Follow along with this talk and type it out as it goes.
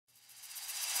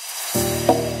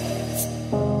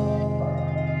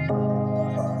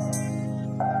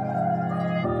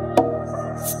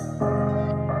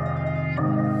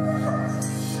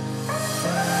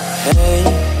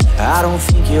I don't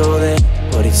think you're there,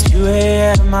 but it's 2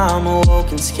 AM, I'm awoke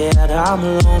and scared. I'm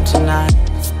alone tonight.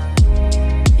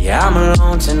 Yeah, I'm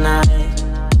alone tonight.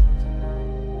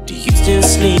 Do you still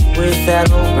sleep with that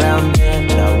old brown bear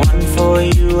that I won for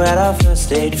you at our first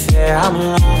state fair? I'm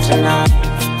alone tonight.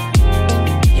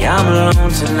 Yeah, I'm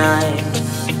alone tonight.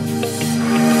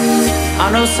 I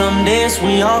know some days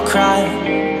we all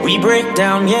cry, we break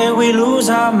down, yeah, we lose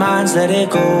our minds. Let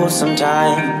it go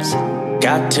sometimes,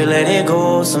 got to let it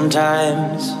go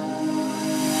sometimes.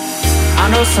 I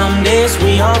know some days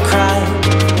we all cry,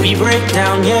 we break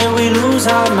down, yeah, we lose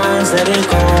our minds. Let it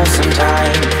go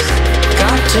sometimes,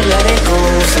 got to let it go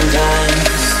sometimes.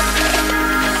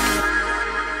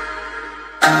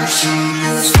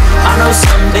 I know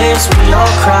some days we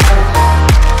all cry,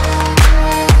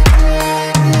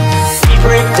 we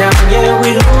break down, yeah,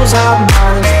 we lose our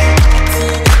minds.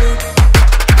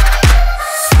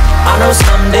 I know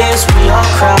some days we all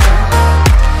cry,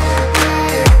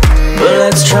 but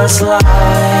let's trust life.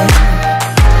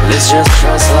 Let's just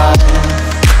trust life.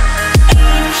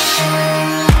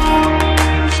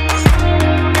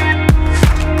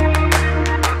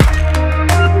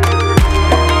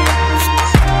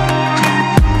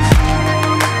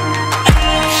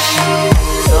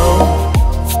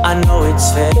 I know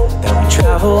it's fair that we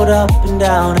traveled up and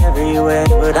down everywhere,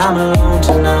 but I'm alone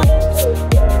tonight.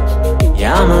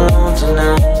 Yeah, I'm alone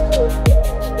tonight.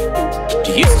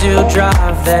 Do you still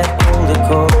drive that old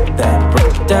Accord that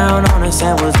broke down on us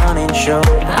and was uninsured?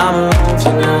 I'm alone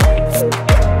tonight.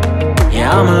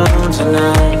 Yeah, I'm alone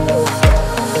tonight.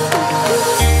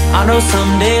 I know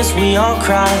some days we all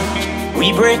cry,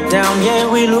 we break down, yeah,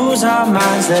 we lose our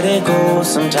minds. Let it go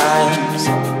sometimes,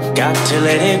 got to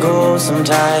let it go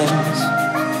sometimes.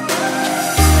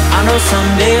 I know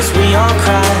some days we all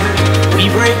cry, we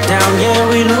break down, yeah,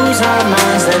 we lose our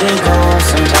minds. Let it go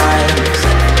sometimes,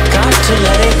 got to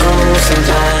let it go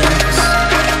sometimes.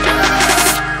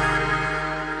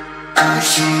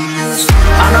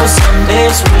 I know some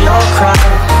days we all cry,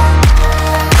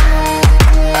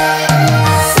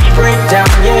 we break down,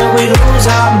 yeah, we lose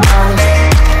our minds.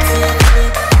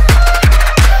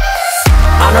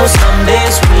 I know some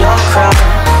days we all cry,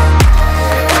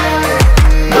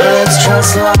 but let's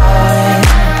trust life.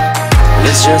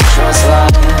 Let's just trust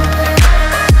life.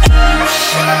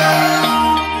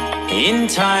 In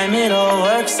time it all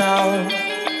works out.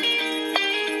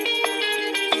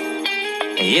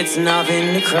 It's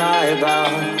nothing to cry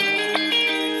about.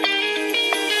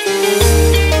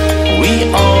 We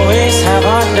always have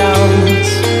our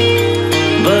doubts,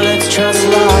 but let's trust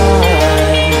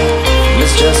life.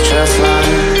 Let's just trust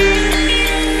life.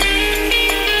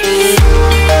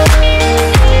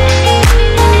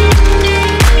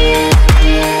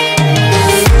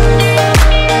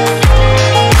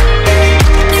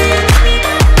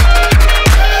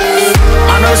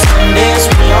 I know some days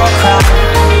we all cry,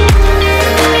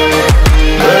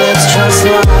 but let's trust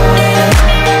life.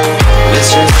 Let's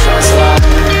just trust life.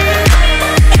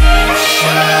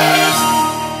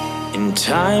 In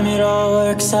time it all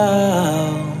works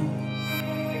out.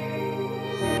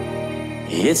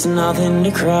 It's nothing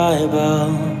to cry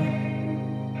about.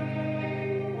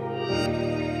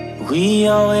 We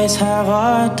always have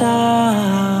our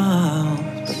doubts,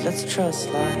 but let's trust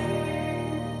life.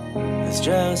 Let's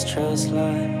just trust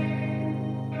life.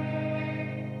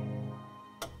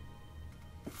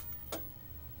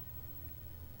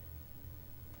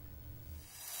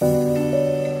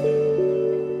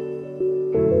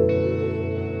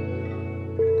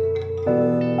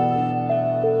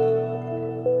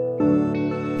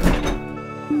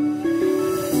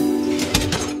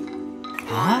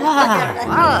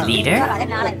 Leader?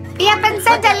 We have been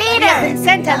sent a leader! We have been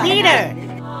sent a leader!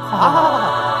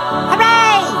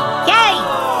 Hooray! Yay!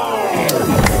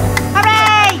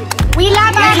 Hooray! We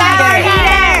love our leader!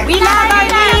 We love our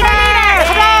leader!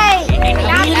 Hooray!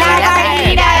 We love our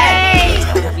leader!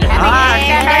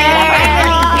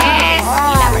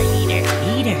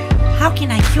 Leader, how can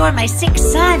I cure my sick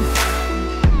son?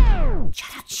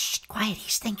 Shut up, shh, quiet,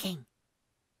 he's thinking.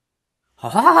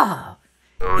 Oh!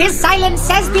 His silence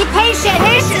says be patient!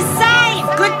 Here's a sign!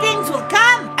 Good things will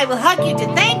come! I will hug you to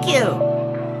thank you!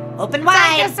 Open wide!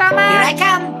 Thank you so much! Here I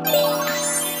come!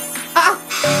 Oh.